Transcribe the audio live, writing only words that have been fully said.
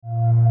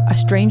a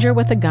stranger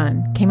with a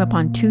gun came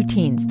upon two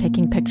teens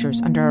taking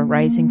pictures under a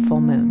rising full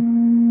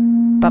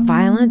moon. But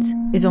violence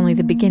is only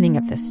the beginning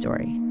of this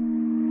story.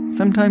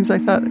 Sometimes I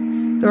thought,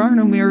 there are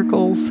no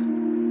miracles.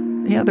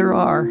 Yeah, there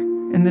are,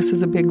 and this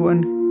is a big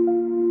one.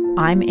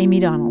 I'm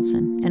Amy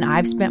Donaldson, and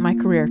I've spent my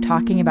career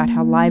talking about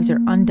how lives are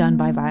undone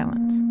by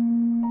violence.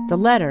 The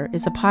Letter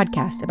is a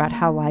podcast about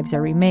how lives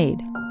are remade.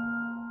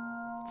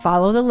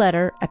 Follow The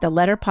Letter at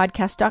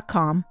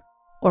theletterpodcast.com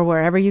or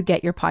wherever you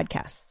get your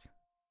podcasts.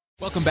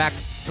 Welcome back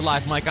to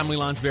Live Mike. I'm Lee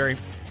Lonsberry.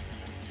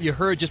 You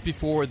heard just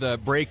before the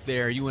break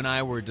there, you and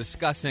I were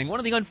discussing one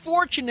of the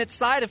unfortunate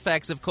side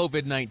effects of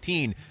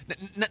COVID-19.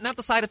 Not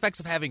the side effects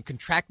of having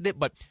contracted it,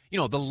 but,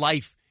 the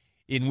life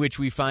in which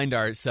we find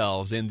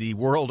ourselves in the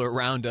world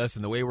around us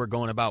and the way we're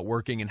going about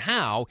working and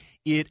how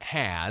it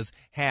has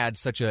had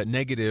such a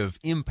negative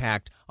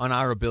impact on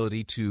our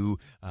ability to,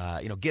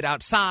 get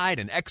outside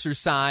and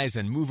exercise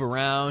and move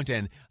around.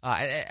 And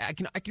I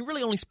can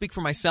really only speak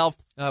for myself,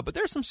 but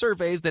there are some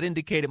surveys that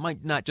indicate it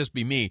might not just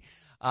be me,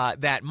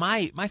 that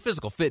my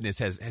physical fitness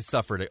has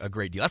suffered a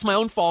great deal. That's my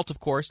own fault, of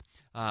course,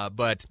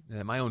 but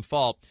my own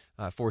fault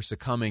for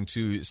succumbing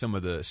to some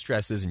of the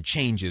stresses and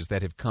changes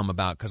that have come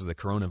about because of the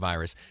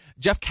coronavirus.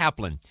 Jeff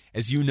Kaplan,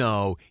 as you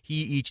know, he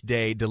each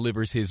day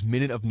delivers his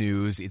Minute of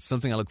News. It's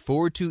something I look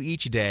forward to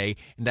each day,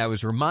 and I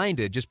was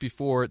reminded just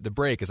before the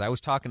break, as I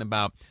was talking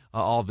about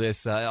all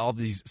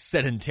these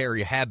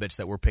sedentary habits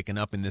that we're picking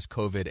up in this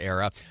COVID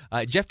era.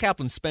 Jeff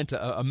Kaplan spent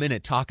a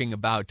minute talking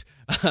about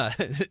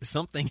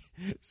something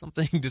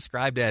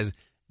described as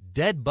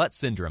dead butt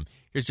syndrome.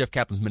 Here's Jeff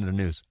Kaplan's Minute of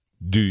News.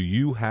 Do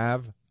you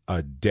have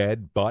a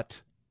dead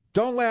butt?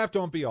 Don't laugh,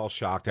 don't be all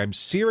shocked. I'm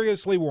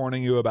seriously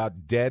warning you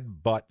about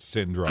dead butt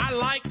syndrome. I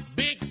like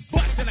big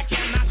butts and I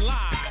cannot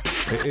lie.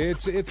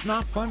 It's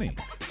not funny.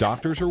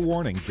 Doctors are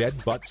warning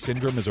dead butt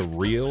syndrome is a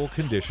real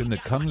condition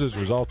that comes as a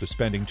result of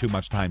spending too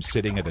much time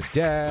sitting at a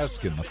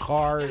desk, in the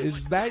car.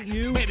 Is that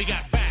you? Baby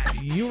got back.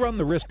 You run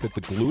the risk that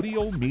the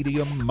gluteal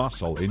medium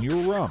muscle in your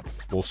rump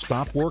will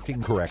stop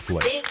working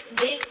correctly.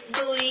 Big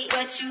booty,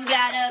 but you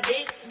got a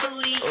big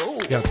booty. Oh.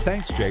 Yeah,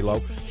 thanks, J-Lo.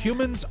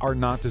 Humans are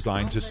not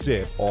designed to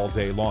sit all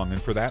day long,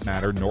 and for that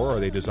matter, nor are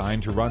they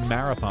designed to run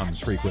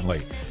marathons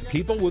frequently.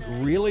 People with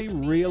really,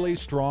 really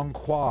strong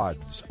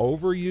quads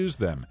overuse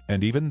them,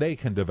 and even they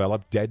can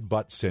develop dead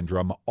butt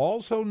syndrome,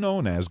 also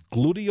known as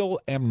gluteal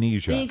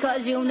amnesia.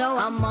 Because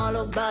I'm all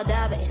about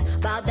that bass,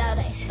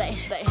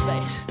 face.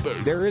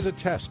 There is a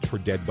test for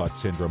dead butt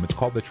syndrome. It's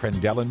called the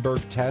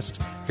Trendelenburg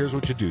test. Here's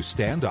what you do.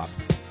 Stand up.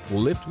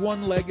 Lift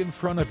one leg in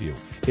front of you.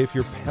 If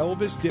your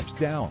pelvis dips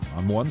down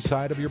on one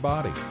side of your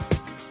body,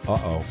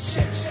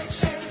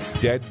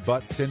 dead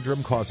butt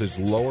syndrome causes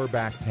lower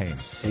back pain,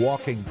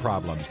 walking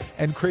problems,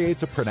 and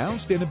creates a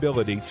pronounced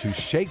inability to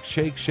shake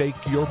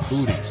your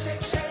booty.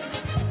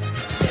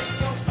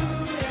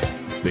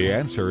 The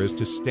answer is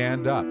to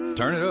stand up.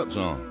 Turn it up,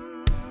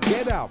 son.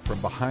 Get out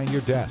from behind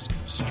your desk.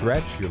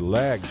 Stretch your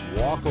legs.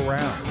 Walk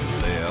around.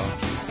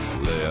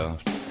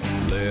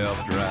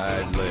 Left,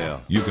 right,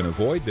 left. You can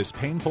avoid this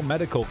painful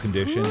medical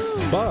condition,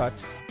 but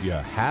you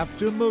have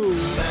to move.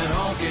 That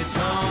honky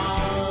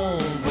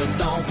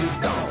tonk,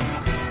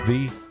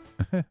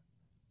 The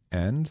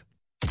end.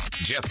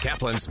 Jeff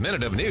Kaplan's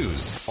Minute of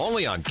News,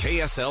 only on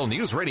KSL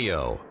News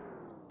Radio.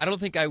 I don't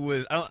think I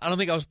was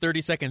 30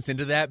 seconds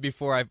into that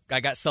before I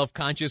got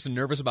self-conscious and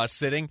nervous about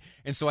sitting,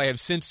 and so I have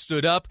since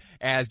stood up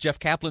as Jeff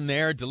Kaplan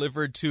there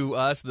delivered to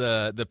us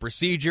the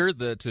procedure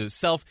to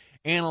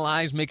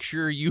self-analyze, make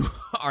sure you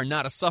are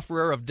not a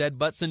sufferer of dead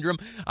butt syndrome.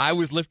 I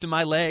was lifting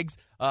my legs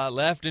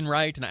left and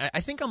right, and I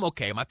think I'm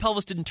okay. My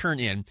pelvis didn't turn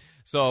in,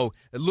 so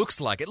it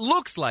looks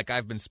like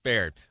I've been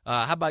spared.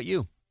 How about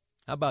you?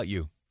 All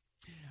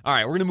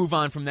right, we're going to move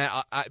on from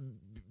that.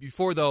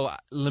 Before, though,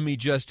 let me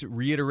just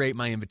reiterate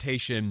my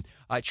invitation.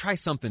 Try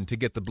something to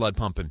get the blood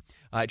pumping.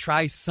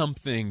 Try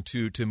something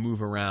to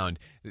move around.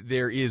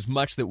 There is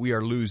much that we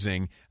are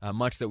losing,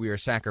 much that we are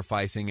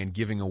sacrificing and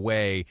giving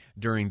away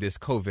during this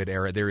COVID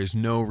era. There is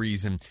no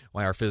reason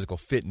why our physical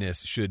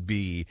fitness should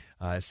be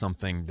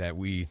something that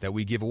we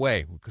give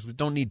away, because we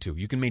don't need to.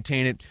 You can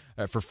maintain it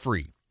for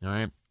free, all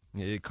right?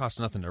 It costs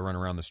nothing to run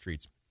around the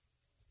streets.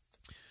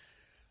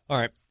 All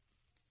right.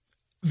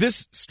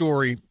 This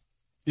story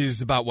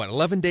is about,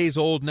 11 days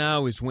old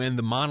now is when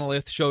the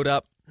monolith showed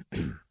up.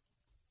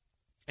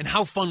 And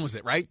how fun was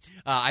it, right?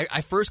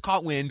 I first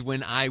caught wind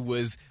when I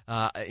was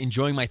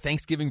enjoying my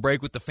Thanksgiving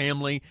break with the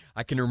family.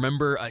 I can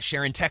remember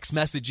sharing text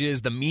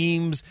messages. The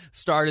memes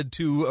started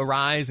to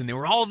arise, and there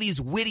were all these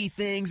witty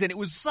things, and it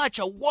was such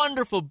a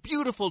wonderful,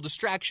 beautiful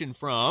distraction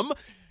from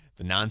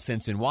the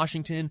nonsense in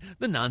Washington,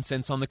 the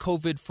nonsense on the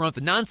COVID front,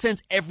 the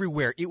nonsense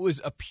everywhere. It was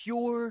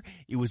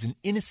an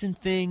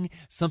innocent thing,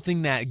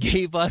 something that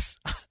gave us...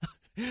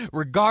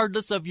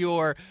 regardless of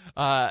your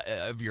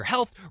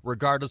health,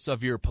 regardless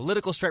of your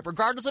political stripe,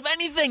 regardless of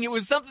anything, it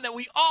was something that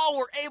we all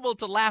were able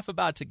to laugh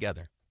about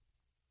together.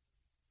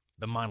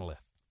 The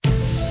monolith.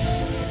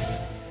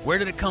 Where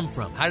did it come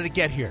from? How did it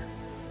get here?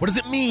 What does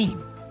it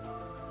mean?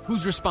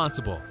 Who's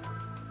responsible?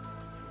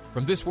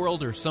 From this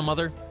world or some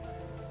other?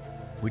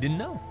 We didn't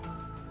know.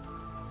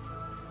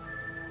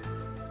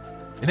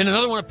 And then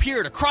another one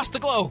appeared across the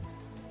globe.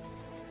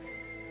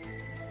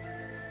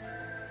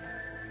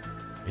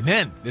 And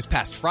then, this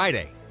past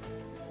Friday,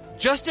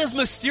 just as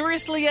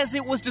mysteriously as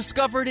it was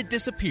discovered, it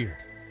disappeared.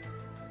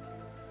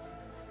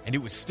 And it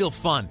was still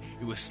fun.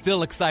 It was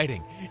still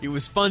exciting. It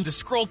was fun to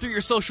scroll through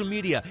your social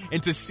media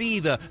and to see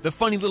the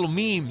funny little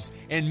memes.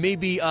 And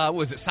maybe,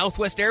 was it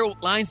Southwest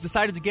Airlines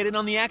decided to get in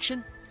on the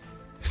action?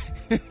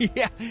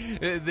 Yeah,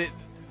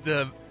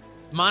 the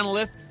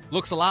monolith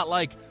looks a lot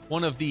like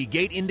one of the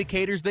gate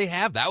indicators they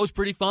have. That was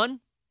pretty fun.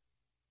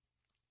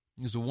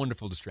 It was a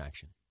wonderful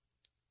distraction.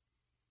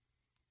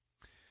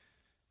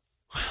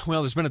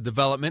 Well, there's been a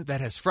development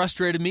that has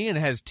frustrated me and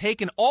has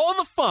taken all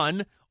the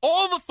fun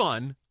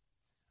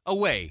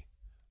away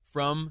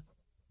from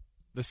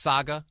the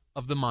saga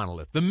of the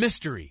monolith, the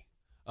mystery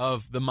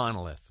of the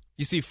monolith.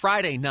 You see,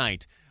 Friday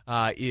night,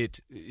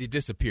 it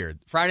disappeared.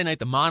 Friday night,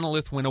 the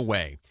monolith went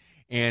away.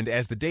 And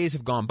as the days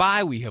have gone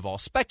by, we have all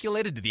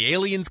speculated, did the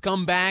aliens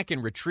come back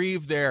and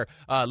retrieve their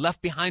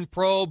left-behind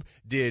probe?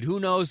 Did who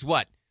knows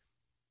what?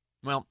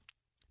 Well,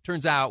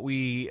 turns out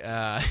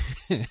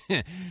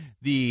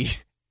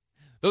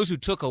those who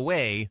took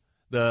away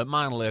the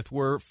monolith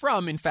were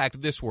from, in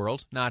fact, this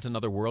world, not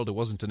another world. It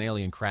wasn't an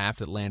alien craft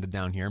that landed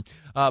down here,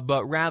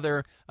 but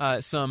rather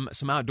some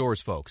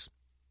outdoors folks.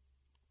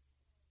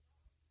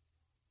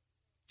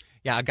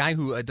 Yeah, a guy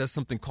who does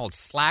something called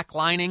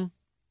slacklining.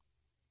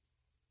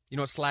 You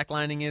know what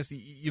slacklining is?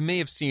 You may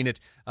have seen it.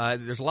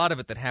 There's a lot of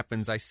it that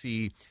happens, I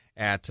see,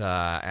 at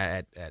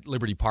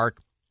Liberty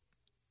Park.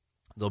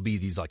 There'll be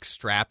these like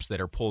straps that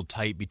are pulled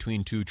tight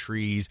between two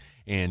trees,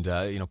 and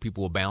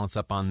people will balance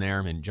up on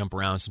there and jump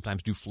around,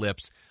 sometimes do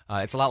flips.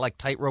 It's a lot like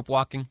tightrope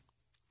walking.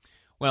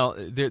 Well,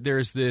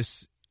 there's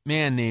this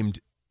man named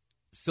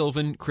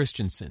Sylvan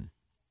Christensen,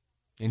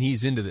 and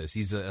he's into this.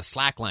 He's a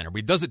slackliner, but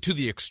he does it to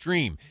the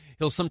extreme.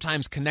 He'll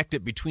sometimes connect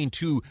it between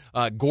two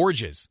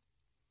gorges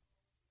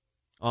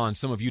on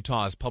some of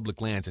Utah's public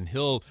lands, and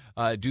he'll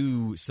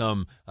do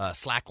some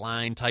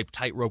slackline type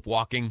tightrope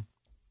walking.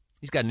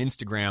 He's got an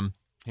Instagram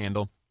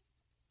handle.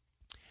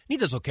 And he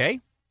does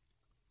okay.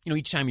 You know,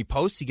 each time he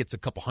posts, he gets a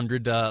couple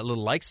hundred little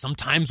likes,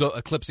 sometimes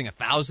eclipsing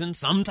 1,000,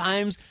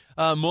 sometimes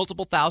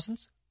multiple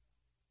thousands.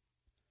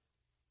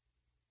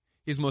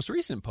 His most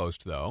recent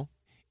post, though,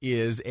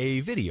 is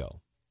a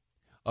video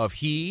of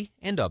he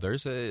and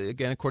others,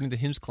 again, according to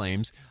his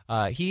claims,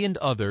 he and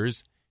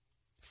others,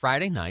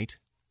 Friday night,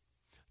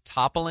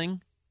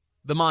 toppling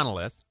the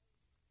monolith,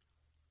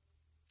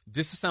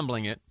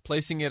 disassembling it,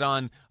 placing it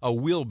on a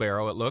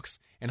wheelbarrow, it looks,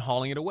 and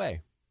hauling it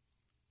away.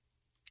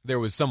 There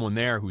was someone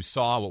there who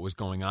saw what was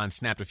going on,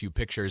 snapped a few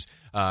pictures,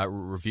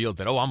 revealed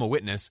that, I'm a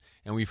witness,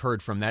 and we've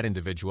heard from that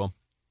individual.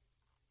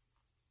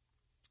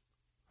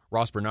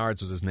 Ross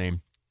Bernards was his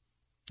name.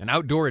 An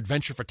outdoor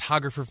adventure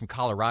photographer from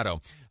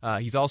Colorado.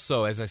 He's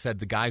also, as I said,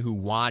 the guy who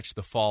watched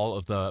the fall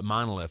of the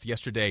monolith.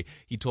 Yesterday,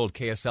 he told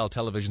KSL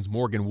Television's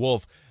Morgan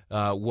Wolf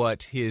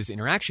what his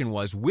interaction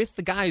was with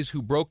the guys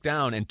who broke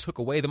down and took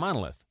away the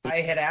monolith.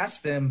 I had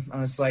asked them,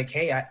 I was like,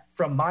 hey,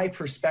 from my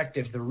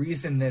perspective, the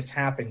reason this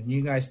happened,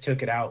 you guys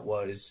took it out,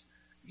 was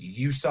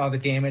you saw the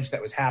damage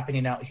that was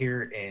happening out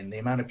here and the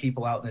amount of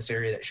people out in this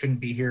area that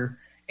shouldn't be here,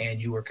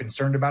 and you were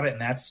concerned about it,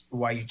 and that's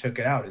why you took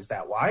it out. Is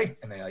that why?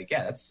 And they're like,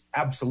 yeah, that's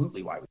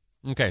absolutely why.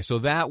 Okay, so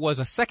that was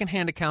a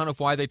secondhand account of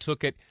why they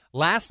took it.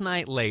 Last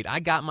night late, I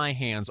got my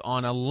hands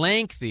on a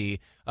lengthy,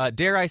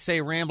 dare I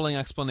say, rambling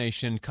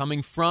explanation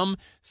coming from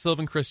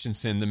Sylvan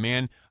Christensen, the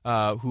man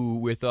who,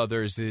 with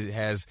others,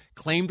 has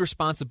claimed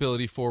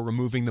responsibility for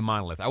removing the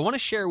monolith. I want to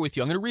share with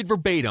you, I'm going to read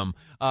verbatim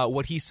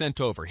what he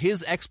sent over,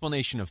 his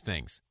explanation of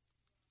things.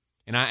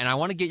 And I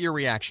want to get your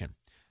reaction.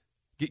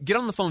 Get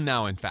on the phone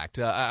now, in fact.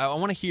 I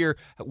want to hear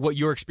what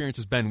your experience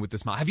has been with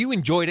this monolith. Have you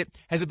enjoyed it?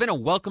 Has it been a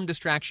welcome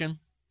distraction?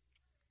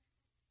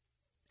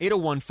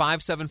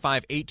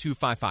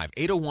 801-575-8255.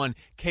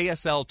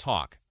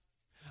 801-KSL-TALK.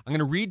 I'm going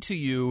to read to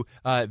you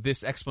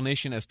this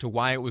explanation as to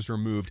why it was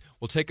removed.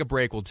 We'll take a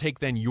break. We'll take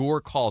then your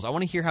calls. I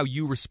want to hear how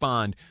you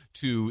respond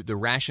to the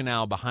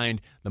rationale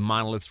behind the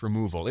monolith's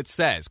removal. It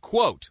says,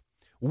 quote,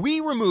 "We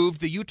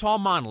removed the Utah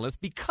monolith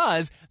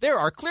because there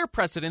are clear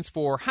precedents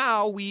for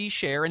how we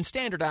share and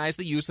standardize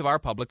the use of our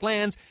public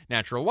lands,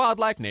 natural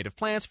wildlife, native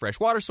plants, fresh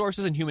water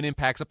sources, and human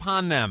impacts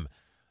upon them.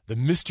 The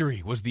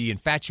mystery was the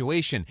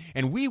infatuation,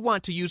 and we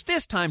want to use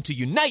this time to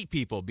unite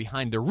people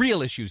behind the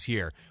real issues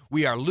here.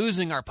 We are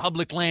losing our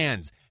public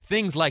lands.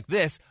 Things like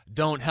this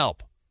don't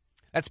help."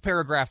 That's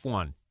paragraph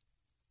 1.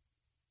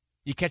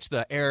 You catch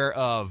the air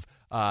of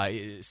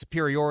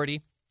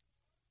superiority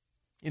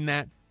in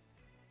that?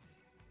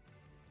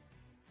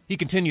 He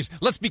continues,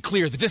 "Let's be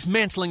clear, the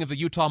dismantling of the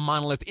Utah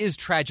monolith is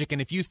tragic,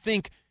 and if you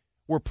think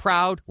we're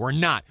proud, we're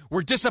not.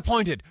 We're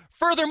disappointed.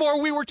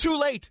 Furthermore, we were too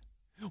late.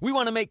 We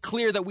want to make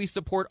clear that we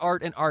support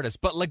art and artists,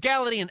 but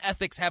legality and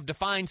ethics have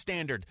defined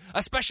standard,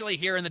 especially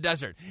here in the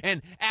desert,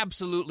 and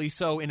absolutely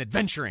so in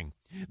adventuring.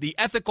 The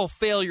ethical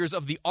failures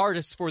of the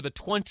artists for the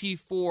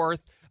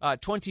 24th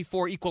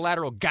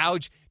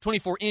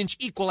 24-inch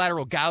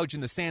equilateral gouge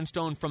in the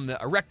sandstone from the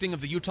erecting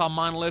of the Utah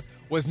monolith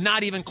was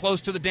not even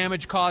close to the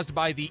damage caused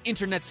by the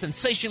internet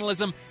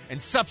sensationalism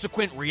and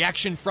subsequent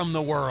reaction from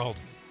the world.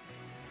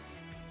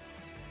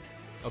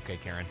 Okay,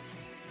 Karen.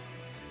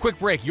 Quick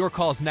break. Your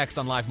call's next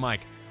on Live Mike.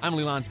 I'm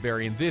Lee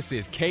Lonsberry, and this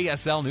is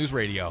KSL News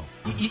Radio.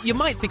 You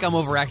might think I'm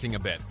overacting a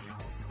bit,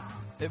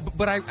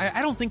 but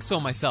I don't think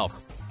so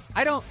myself.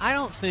 I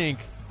don't think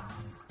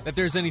that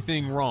there's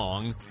anything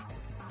wrong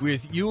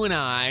with you and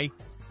I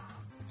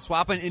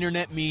swapping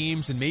internet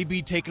memes and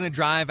maybe taking a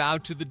drive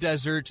out to the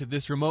desert to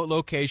this remote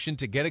location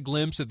to get a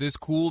glimpse of this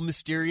cool,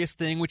 mysterious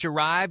thing which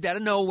arrived out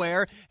of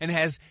nowhere and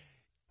has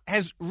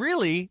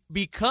really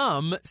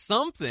become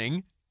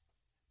something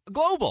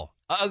global.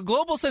 A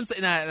global sense,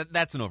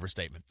 that's an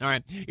overstatement. All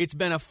right. It's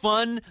been a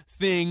fun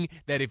thing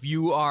that if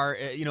you are,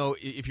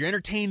 if you're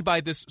entertained by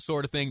this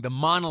sort of thing, the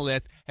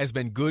monolith has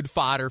been good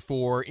fodder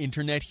for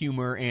internet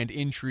humor and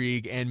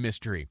intrigue and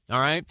mystery. All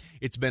right.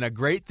 It's been a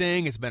great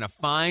thing. It's been a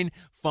fine,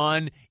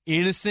 fun,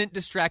 innocent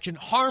distraction,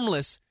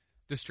 harmless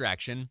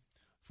distraction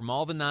from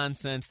all the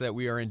nonsense that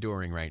we are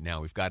enduring right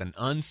now. We've got an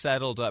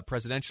unsettled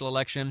presidential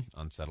election.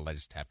 Unsettled, I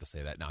just have to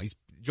say that now.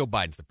 Joe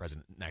Biden's the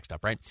president next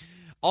up, right?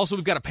 Also,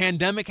 we've got a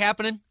pandemic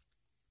happening.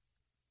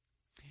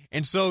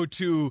 And so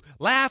to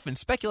laugh and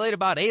speculate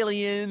about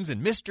aliens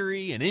and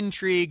mystery and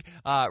intrigue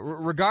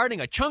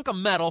regarding a chunk of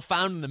metal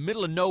found in the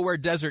middle of nowhere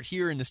desert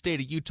here in the state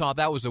of Utah,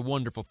 that was a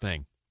wonderful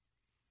thing.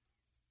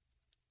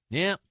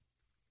 Yeah,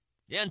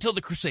 until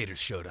the Crusaders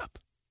showed up.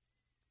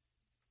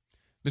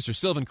 Mr.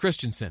 Sylvan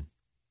Christensen,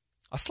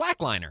 a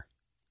slackliner.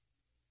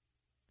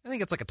 I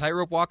think it's like a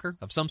tightrope walker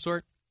of some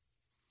sort.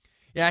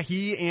 Yeah,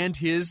 he and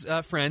his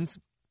friends,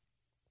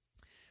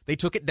 they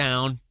took it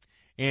down.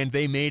 And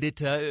they made it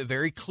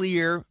very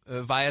clear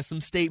via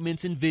some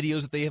statements and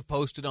videos that they have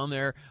posted on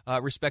their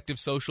respective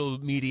social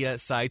media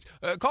sites,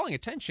 calling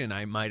attention,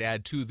 I might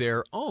add, to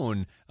their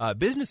own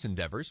business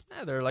endeavors.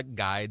 They're like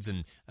guides,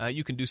 and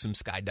you can do some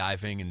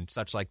skydiving and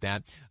such like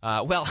that.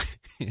 Well,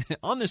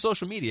 on their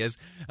social medias,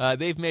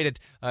 they've made it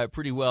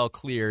pretty well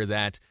clear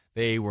that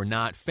they were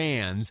not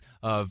fans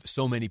of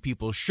so many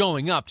people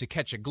showing up to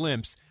catch a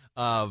glimpse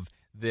of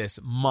this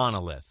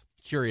monolith.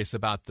 Curious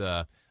about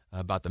the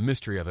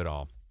mystery of it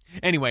all.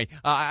 Anyway,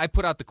 I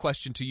put out the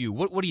question to you.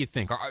 What do you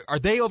think? Are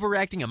they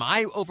overreacting? Am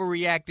I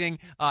overreacting?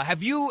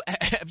 Have you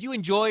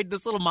enjoyed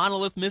this little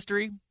monolith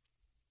mystery?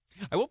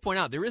 I will point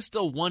out there is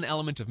still one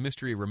element of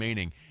mystery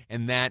remaining,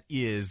 and that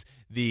is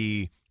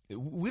we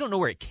don't know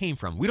where it came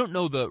from. We don't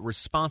know the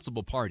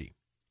responsible party.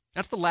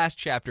 That's the last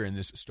chapter in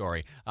this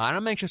story, and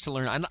I'm anxious to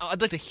learn.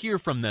 I'd like to hear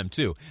from them,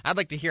 too. I'd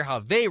like to hear how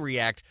they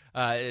react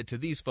to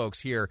these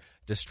folks here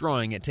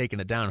destroying it, taking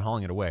it down,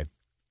 hauling it away.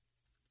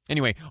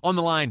 Anyway, on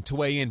the line to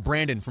weigh in,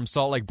 Brandon from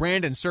Salt Lake.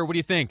 Brandon, sir, what do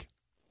you think?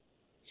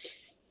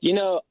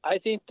 I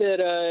think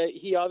that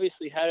he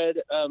obviously had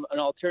an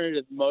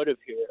alternative motive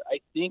here. I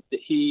think that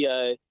he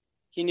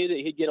knew that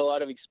he'd get a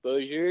lot of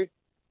exposure.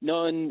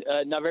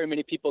 Not very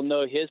many people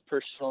know his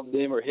personal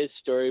name or his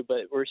story,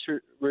 but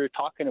we're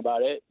talking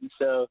about it. And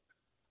so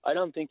I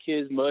don't think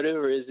his motive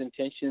or his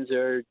intentions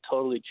are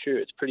totally true.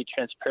 It's pretty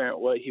transparent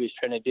what he was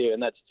trying to do,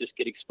 and that's just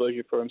get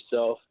exposure for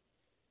himself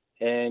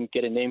and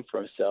get a name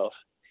for himself.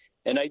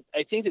 And I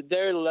think that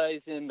there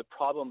lies in the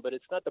problem, but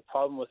it's not the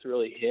problem with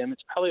really him.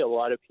 It's probably a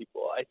lot of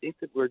people. I think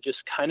that we're just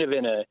kind of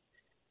in a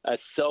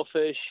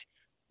selfish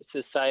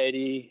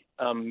society,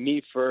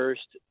 me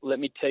first, let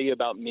me tell you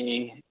about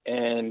me.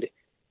 And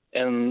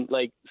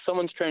like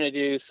someone's trying to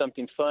do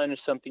something fun or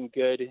something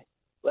good,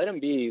 let them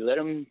be. Let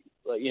them,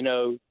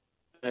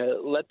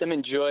 let them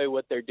enjoy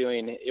what they're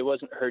doing. It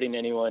wasn't hurting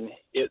anyone.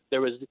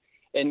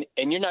 And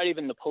you're not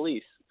even the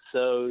police.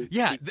 So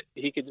yeah,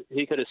 he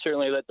could have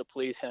certainly let the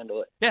police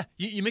handle it. Yeah,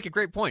 you make a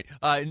great point.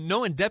 No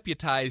one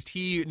deputized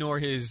he nor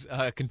his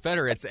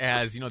Confederates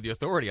as the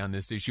authority on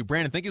this issue.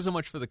 Brandon, thank you so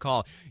much for the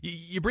call.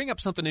 You bring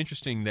up something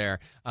interesting there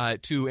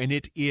too, and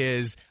it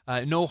is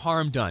no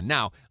harm done.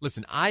 Now,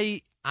 listen,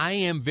 I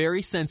am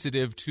very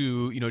sensitive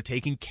to,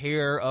 taking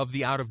care of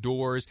the out of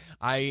doors.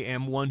 I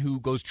am one who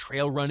goes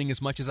trail running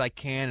as much as I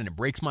can, and it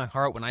breaks my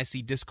heart when I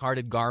see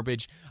discarded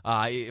garbage.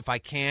 If I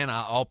can,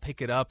 I'll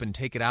pick it up and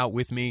take it out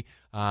with me.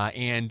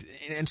 And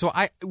so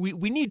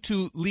we need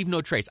to leave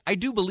no trace. I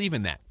do believe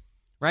in that,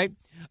 right?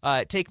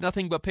 Take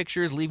nothing but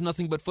pictures, leave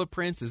nothing but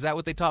footprints. Is that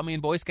what they taught me in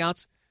Boy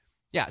Scouts?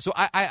 Yeah, so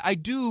I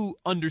do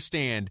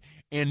understand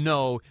and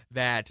know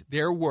that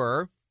there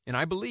were, and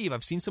I believe,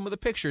 I've seen some of the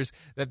pictures,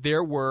 that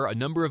there were a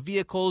number of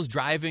vehicles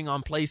driving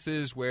on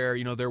places where,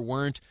 there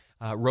weren't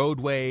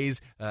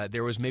roadways.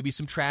 There was maybe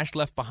some trash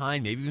left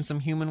behind, maybe even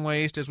some human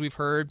waste, as we've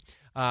heard.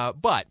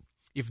 But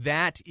if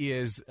that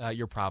is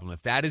your problem,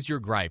 if that is your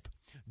gripe,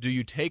 do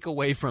you take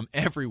away from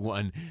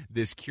everyone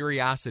this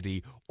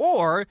curiosity,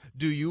 or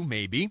do you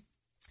maybe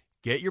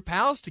get your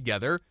pals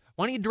together?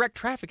 Why don't you direct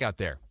traffic out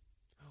there?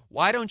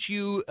 Why don't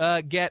you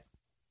get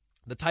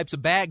the types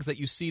of bags that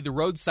you see the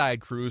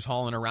roadside crews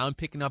hauling around,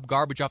 picking up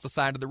garbage off the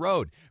side of the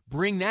road?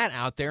 Bring that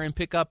out there and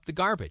pick up the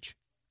garbage.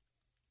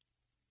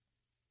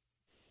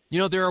 You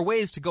know, there are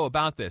ways to go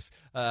about this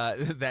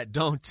that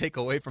don't take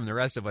away from the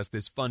rest of us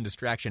this fun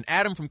distraction.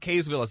 Adam from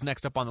Kaysville is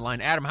next up on the line.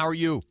 Adam, how are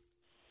you?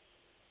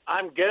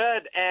 I'm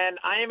good, and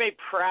I am a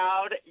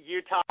proud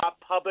Utah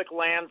public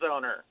lands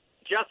owner,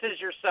 just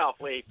as yourself,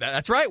 Lee.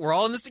 That's right. We're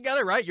all in this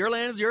together, right? Your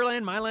land is your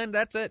land, my land,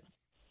 that's it.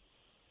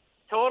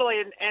 Totally,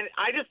 and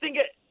I just think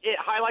it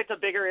highlights a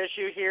bigger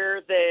issue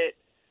here that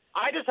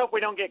I just hope we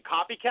don't get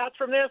copycats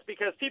from this,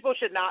 because people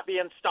should not be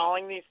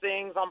installing these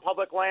things on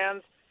public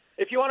lands.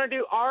 If you want to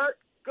do art,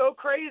 go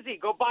crazy.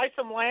 Go buy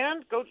some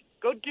land. Go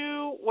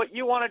do what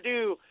you want to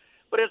do.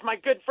 But as my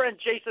good friend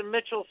Jason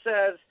Mitchell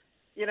says,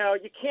 you know,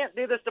 you can't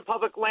do this to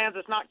public lands.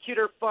 It's not cute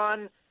or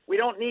fun. We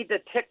don't need to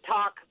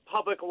TikTok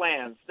public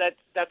lands.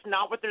 That's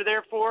not what they're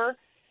there for.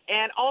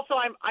 And also,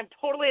 I'm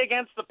totally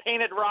against the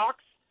painted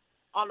rocks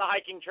on the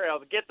hiking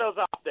trails. Get those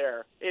off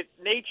there.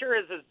 Nature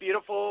is as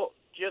beautiful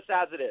just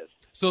as it is.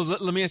 So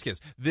let me ask you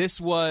this. This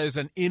was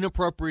an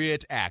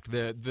inappropriate act.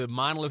 The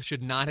monolith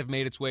should not have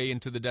made its way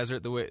into the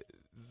desert the way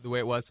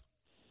it was?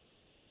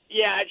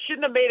 Yeah, it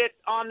shouldn't have made it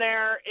on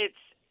there.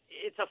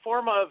 It's a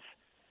form of,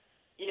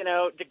 you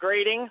know,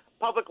 degrading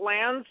public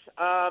lands.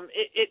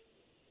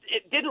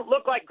 It didn't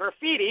look like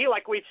graffiti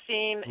like we've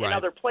seen in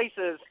other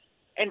places,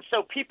 and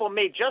so people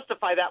may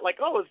justify that like,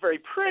 oh, it was very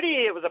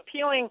pretty, it was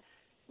appealing.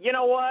 You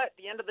know what? At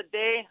the end of the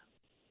day,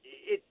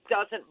 it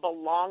doesn't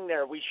belong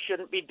there. We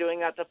shouldn't be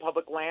doing that to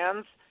public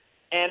lands.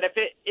 And if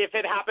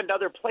it happened to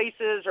other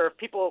places, or if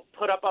people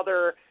put up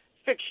other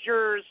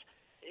fixtures,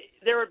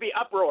 there would be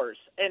uproars.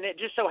 And it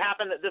just so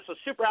happened that this was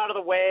super out of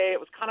the way. It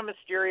was kind of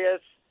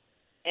mysterious.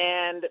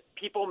 And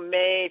people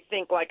may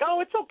think like,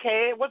 oh, it's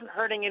okay. It wasn't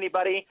hurting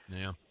anybody.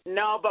 Yeah.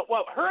 No, but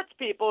what hurts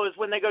people is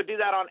when they go do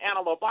that on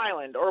Antelope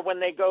Island, or when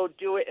they go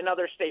do it in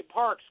other state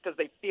parks because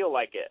they feel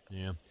like it.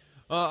 Yeah.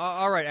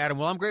 All right, Adam.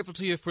 Well, I'm grateful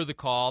to you for the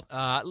call.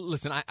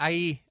 Listen,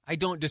 I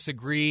don't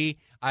disagree.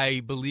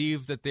 I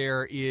believe that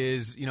there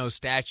is, you know,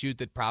 statute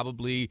that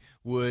probably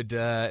would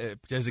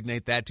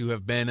designate that to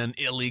have been an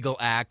illegal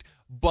act.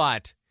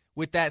 But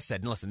with that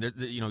said, listen,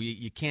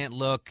 you can't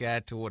look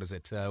at, what is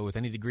it, with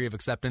any degree of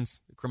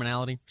acceptance,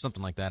 criminality,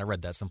 something like that. I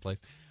read that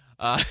someplace.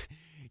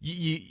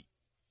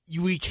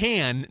 We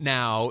can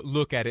now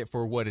look at it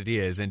for what it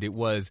is, and it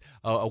was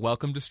a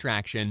welcome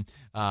distraction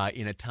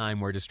in a time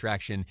where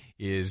distraction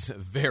is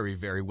very,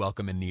 very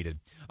welcome and needed.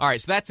 All right,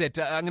 so that's it.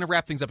 I'm going to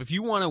wrap things up. If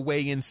you want to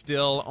weigh in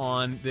still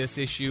on this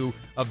issue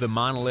of the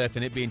monolith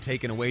and it being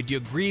taken away, do you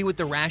agree with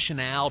the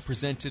rationale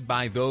presented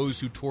by those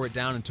who tore it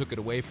down and took it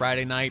away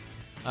Friday night?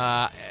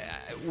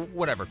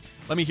 Whatever.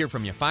 Let me hear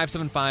from you.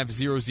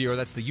 57500.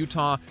 That's the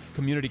Utah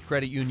Community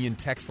Credit Union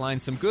text line.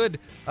 Some good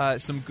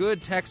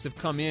texts have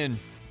come in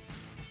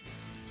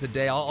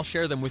today. I'll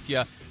share them with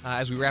you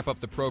as we wrap up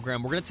the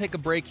program. We're going to take a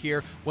break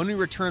here. When we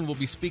return, we'll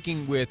be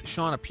speaking with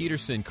Shauna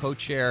Peterson,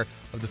 co-chair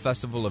of the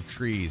Festival of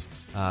Trees,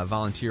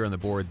 volunteer on the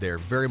board there.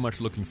 Very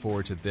much looking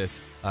forward to this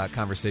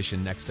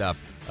conversation next up,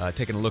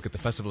 taking a look at the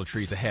Festival of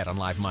Trees ahead on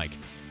Live Mike.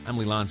 I'm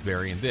Lee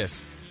Lonsberry, and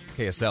this is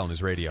KSL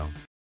News Radio.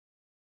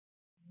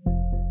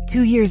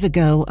 2 years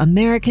ago,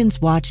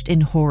 Americans watched in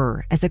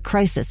horror as a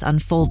crisis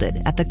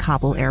unfolded at the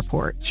Kabul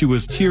airport. She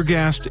was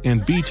tear-gassed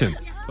and beaten.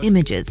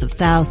 Images of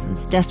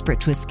thousands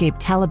desperate to escape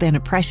Taliban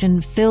oppression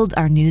filled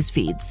our news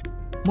feeds.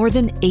 More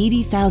than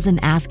 80,000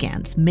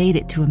 Afghans made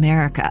it to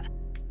America.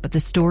 But the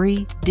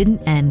story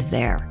didn't end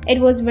there. It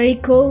was very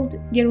cold.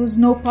 There was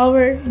no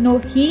power, no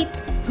heat.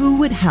 Who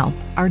would help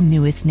our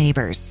newest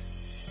neighbors?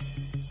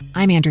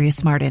 I'm Andrea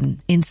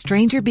Smartin. In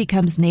Stranger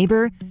Becomes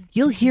Neighbor,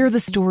 you'll hear the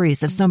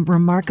stories of some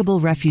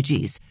remarkable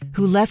refugees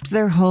who left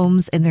their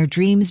homes and their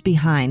dreams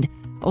behind,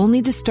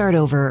 only to start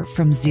over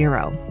from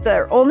zero.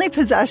 Their only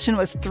possession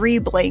was 3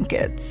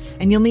 blankets.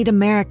 And you'll meet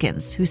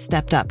Americans who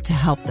stepped up to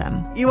help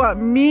them. You want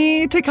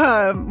me to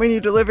come when you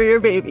deliver your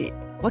baby.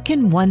 What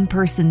can one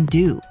person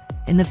do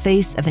in the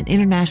face of an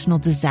international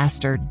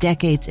disaster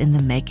decades in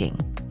the making?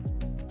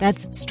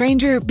 That's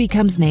Stranger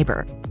Becomes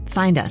Neighbor.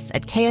 Find us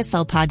at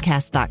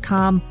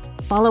kslpodcast.com,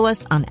 follow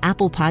us on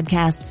Apple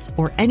Podcasts,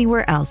 or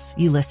anywhere else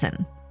you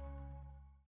listen.